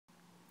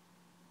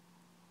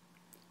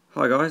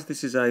Hi guys,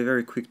 this is a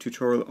very quick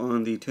tutorial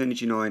on the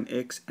Turnigy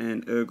 9X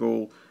and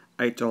Eurgle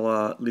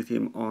 $8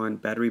 lithium ion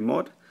battery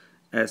mod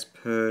as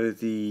per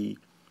the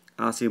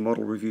RC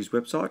Model Reviews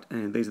website,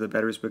 and these are the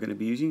batteries we're going to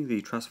be using,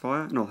 the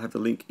Trustfire, and I'll have the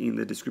link in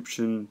the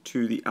description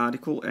to the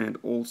article and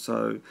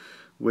also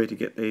where to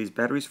get these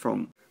batteries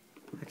from.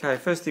 Okay,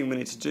 first thing we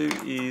need to do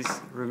is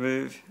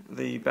remove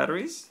the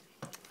batteries,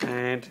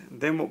 and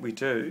then what we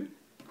do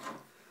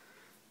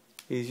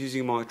is,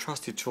 using my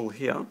trusty tool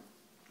here,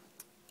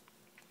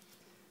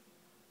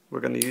 we're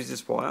going to use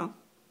this wire,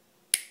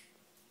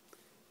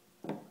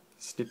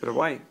 snip it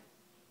away,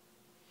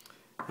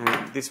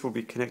 and this will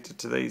be connected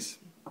to these.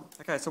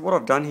 Okay, so what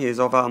I've done here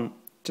is I've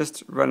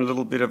just run a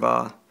little bit of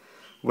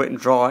wet and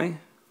dry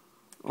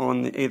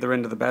on either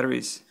end of the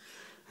batteries,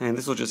 and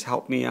this will just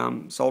help me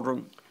solder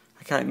them.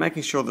 Okay,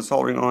 making sure the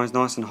soldering iron is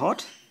nice and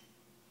hot.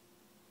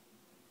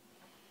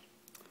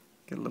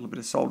 Get a little bit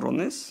of solder on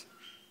this.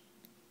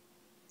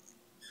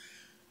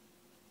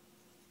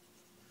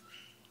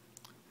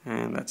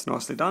 And that's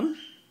nicely done.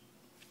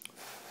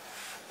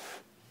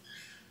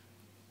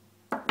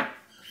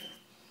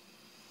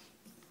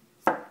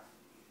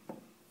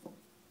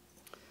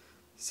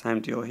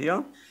 Same deal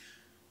here.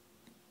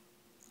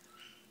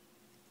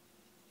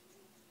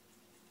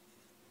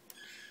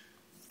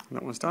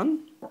 That one's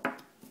done.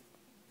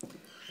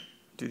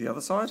 Do the other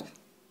side.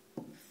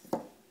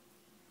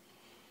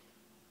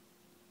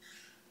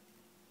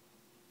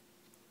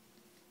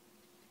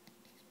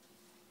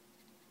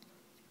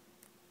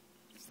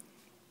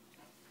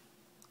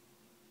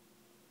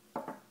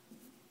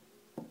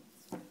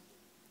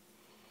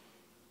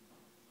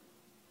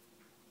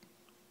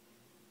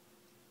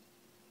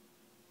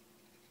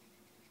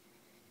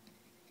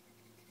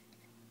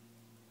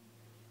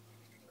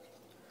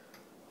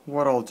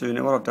 What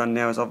I've done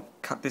now is I've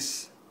cut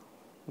this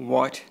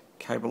white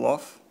cable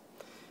off,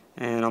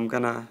 and I'm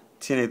going to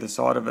tin either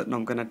side of it, and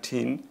I'm going to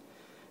tin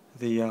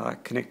the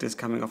connectors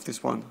coming off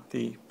this one,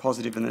 the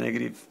positive and the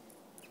negative.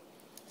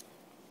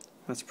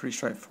 That's pretty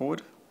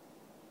straightforward.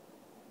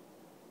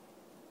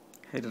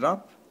 Heat it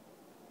up.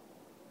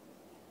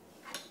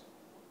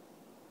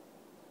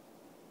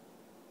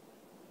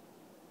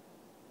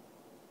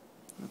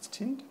 That's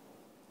tinned.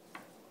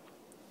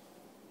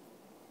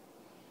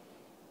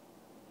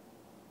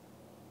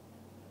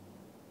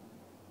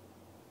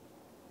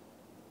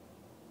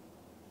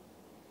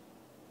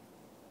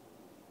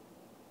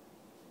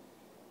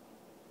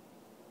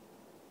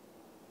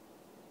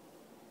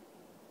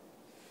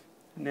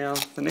 Now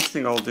the next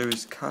thing I'll do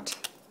is cut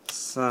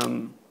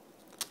some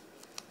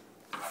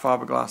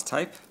fiberglass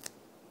tape.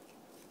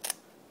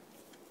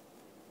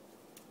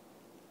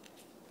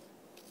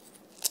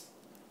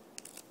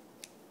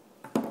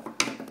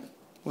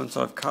 Once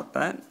I've cut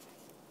that,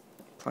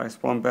 place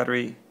one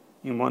battery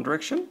in one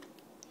direction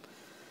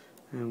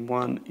and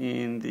one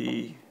in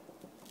the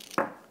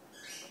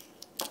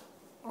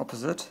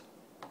opposite.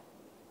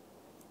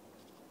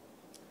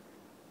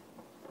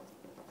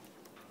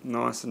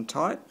 Nice and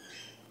tight.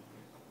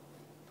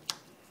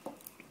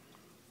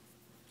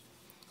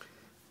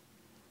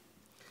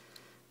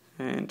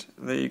 And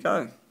there you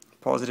go,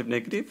 positive,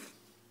 negative,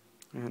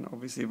 and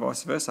obviously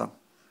vice versa.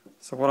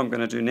 So what I'm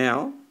going to do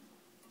now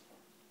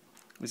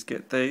is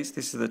get these.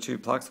 This is the two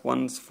plugs.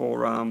 One's for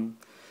to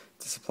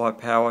supply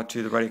power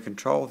to the radio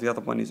control. The other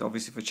one is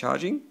obviously for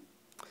charging.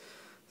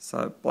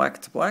 So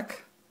black to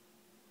black.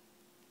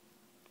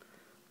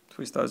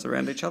 Twist those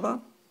around each other.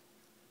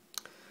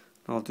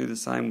 I'll do the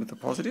same with the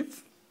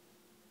positive.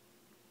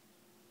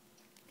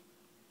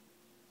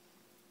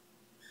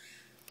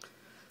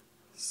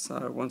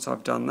 So once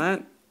I've done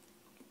that,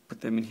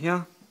 put them in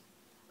here,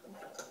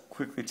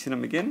 quickly tin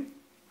them again.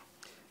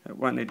 It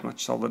won't need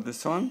much solder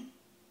this time.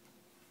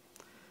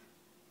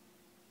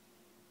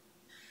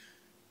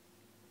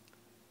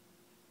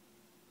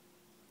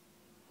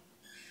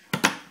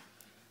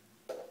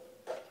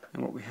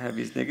 And what we have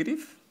is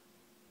negative,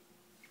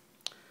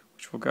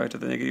 which will go to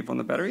the negative on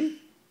the battery.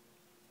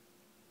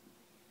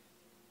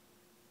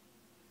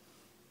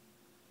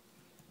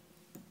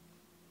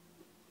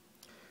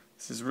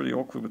 This is really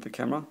awkward with the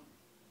camera.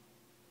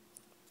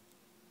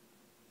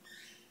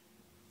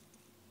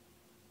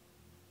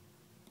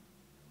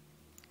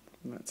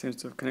 And that seems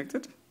to have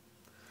connected.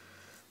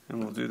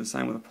 And we'll do the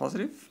same with the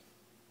positive.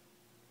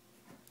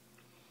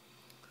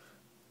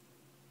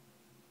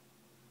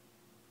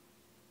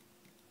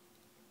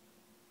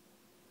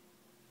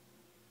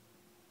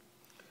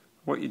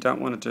 What you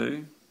don't want to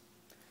do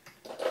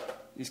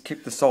is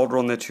keep the solder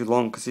on there too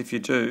long, because if you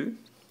do,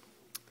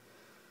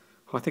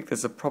 I think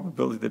there's a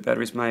probability the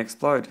batteries may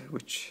explode,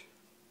 which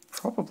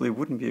probably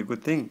wouldn't be a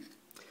good thing.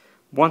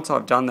 Once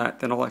I've done that,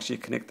 then I'll actually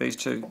connect these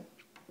two.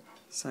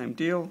 Same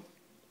deal.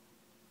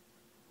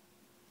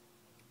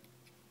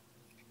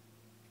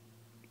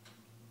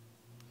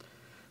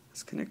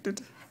 It's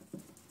connected.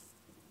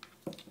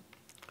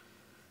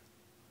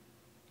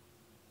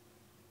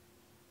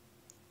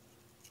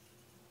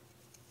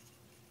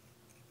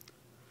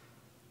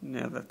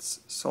 Now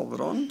that's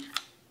soldered on.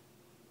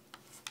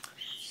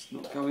 It's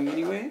not going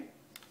anywhere.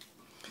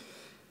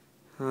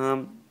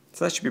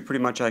 So that should be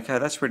pretty much okay.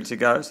 That's ready to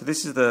go. So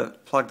this is the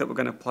plug that we're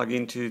going to plug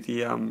into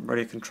the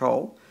radio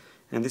control,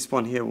 and this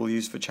one here we'll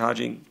use for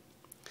charging.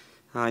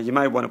 You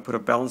may want to put a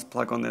balance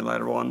plug on there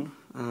later on.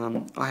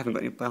 I haven't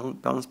got any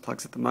balance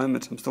plugs at the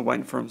moment. I'm still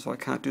waiting for them, so I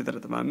can't do that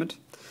at the moment.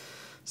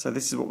 So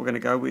this is what we're going to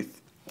go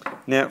with.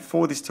 Now,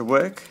 for this to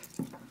work,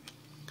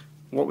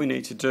 what we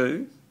need to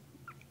do,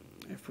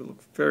 if we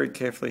look very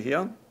carefully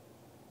here,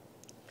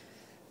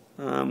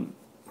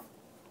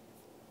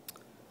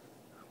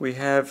 we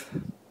have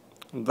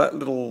that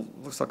little,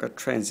 looks like a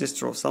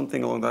transistor or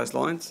something along those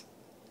lines.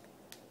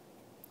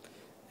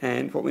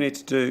 And what we need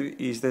to do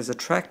is there's a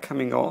track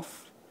coming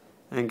off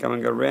and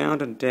going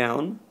around and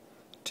down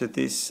to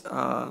this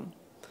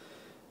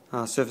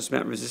surface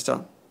mount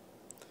resistor.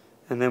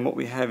 And then what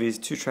we have is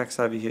two tracks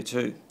over here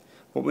too.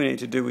 What we need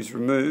to do is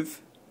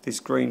remove this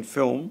green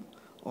film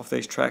off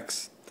these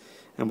tracks.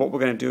 And what we're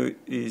going to do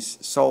is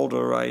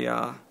solder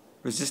a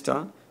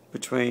resistor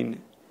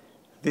between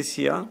this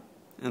here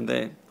and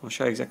there. I'll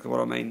show you exactly what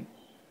I mean.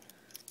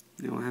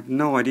 Now I have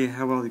no idea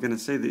how well you're going to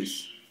see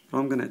this, but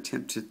I'm going to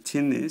attempt to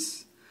tin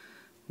this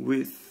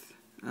with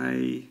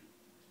a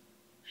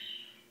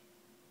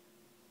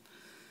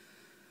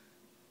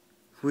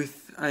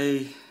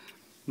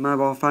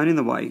mobile phone in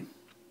the way.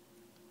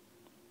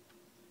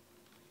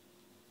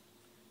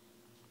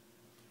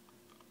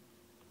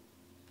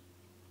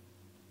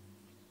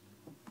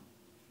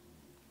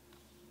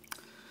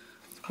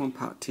 It's one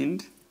part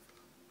tinned.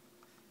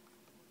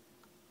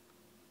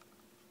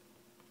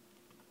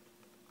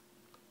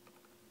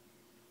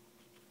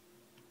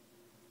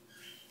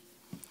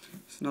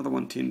 There's another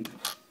one tinned.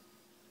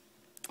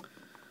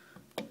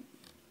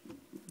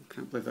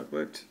 Can't believe that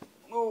worked.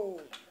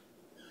 Oh.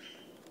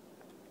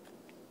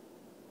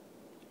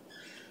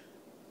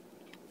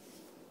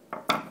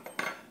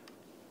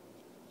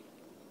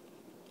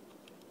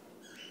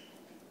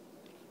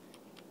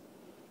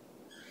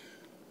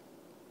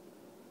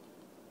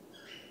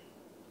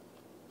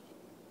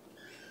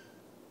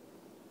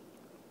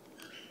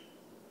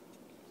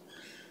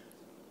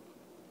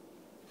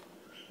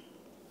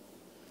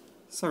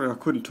 Sorry I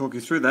couldn't talk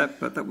you through that,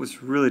 but that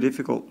was really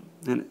difficult,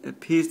 and it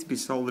appears to be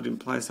soldered in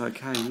place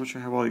okay. I'm not sure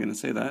how well you're going to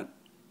see that.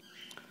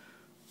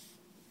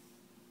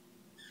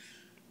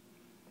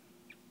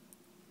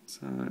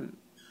 So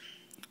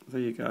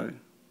there you go.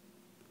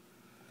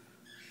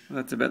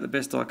 That's about the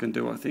best I can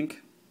do, I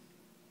think.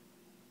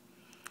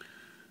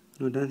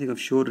 And I don't think I've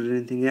shorted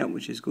anything out,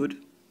 which is good.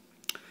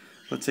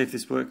 Let's see if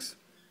this works.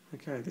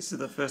 Okay, this is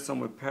the first time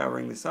we're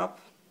powering this up,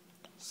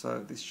 so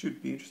this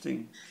should be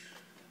interesting.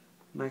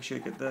 Make sure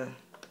you get the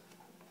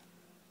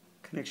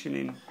connection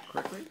in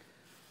correctly.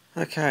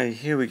 Okay,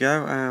 here we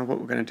go.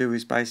 What we're going to do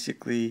is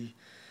basically,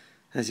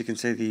 as you can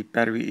see, the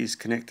battery is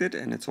connected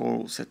and it's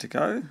all set to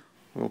go.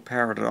 We'll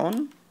power it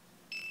on.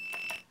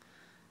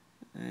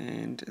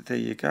 And there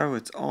you go,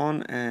 it's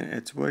on and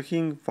it's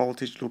working.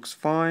 Voltage looks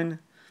fine.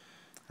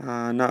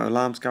 No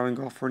alarms going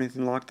off or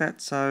anything like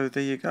that, so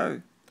there you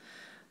go.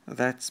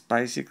 That's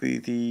basically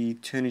the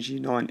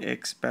Turnigy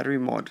 9X battery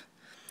mod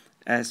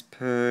as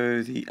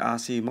per the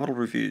RC model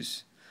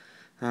reviews.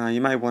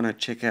 You may want to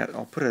check out,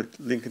 I'll put a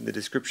link in the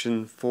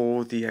description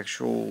for the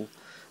actual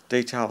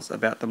details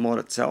about the mod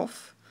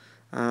itself.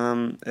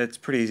 It's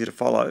pretty easy to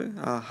follow.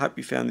 I hope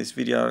you found this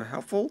video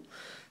helpful.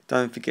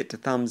 Don't forget to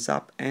thumbs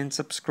up and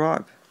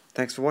subscribe.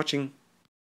 Thanks for watching.